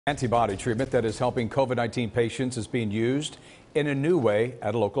Antibody treatment that is helping COVID-19 patients is being used in a new way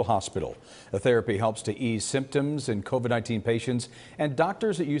at a local hospital. The therapy helps to ease symptoms in COVID-19 patients, and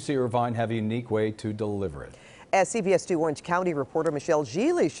doctors at UC Irvine have a unique way to deliver it. As CBS 2 Orange County reporter Michele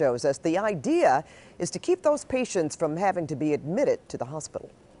Gile shows us, the idea is to keep those patients from having to be admitted to the hospital.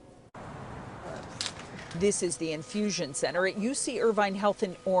 This is the infusion center at UC Irvine Health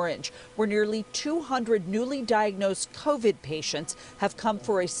in Orange, where nearly 200 newly diagnosed COVID patients have come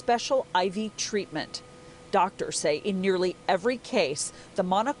for a special IV treatment. Doctors say in nearly every case, the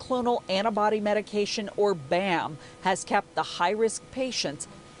monoclonal antibody medication, or BAM, has kept the high-risk patients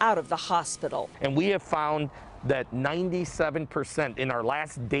out of the hospital. And we have found that 97% in our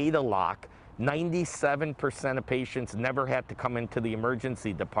last data lock, 97% of patients never had to come into the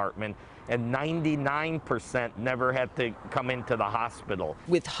emergency department, and 99% never had to come into the hospital.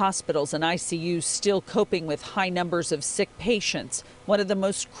 With hospitals and ICUs still coping with high numbers of sick patients, one of the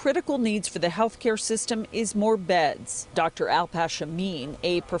most critical needs for the healthcare system is more beds. Dr. Alpash Amin,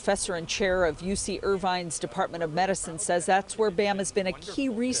 a professor and chair of UC Irvine's Department of Medicine, says that's where BAM has been a key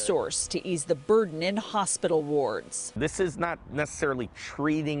resource to ease the burden in hospital wards. This is not necessarily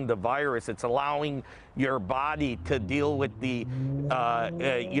treating the virus, it's allowing your body to deal with the,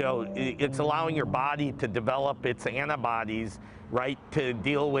 it's allowing your body to develop its antibodies, right, to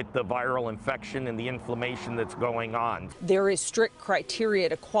deal with the viral infection and the inflammation that's going on. There is strict criteria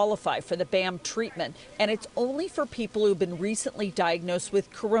to qualify for the BAM treatment, and it's only for people who've been recently diagnosed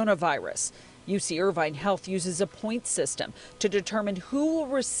with coronavirus. UC Irvine Health uses a point system to determine who will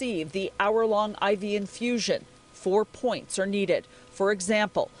receive the hour-long IV infusion. 4 points are needed. For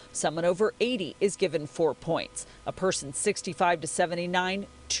example, someone over 80 is given 4 points. A person 65 to 79,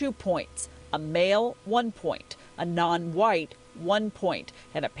 2 points. A male, 1 point. A non-white, 1 point.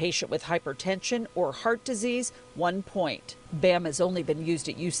 And a patient with hypertension or heart disease, 1 point. BAM has only been used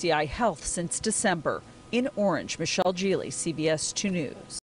at UCI Health since December. In Orange, Michele Gile, CBS 2 News.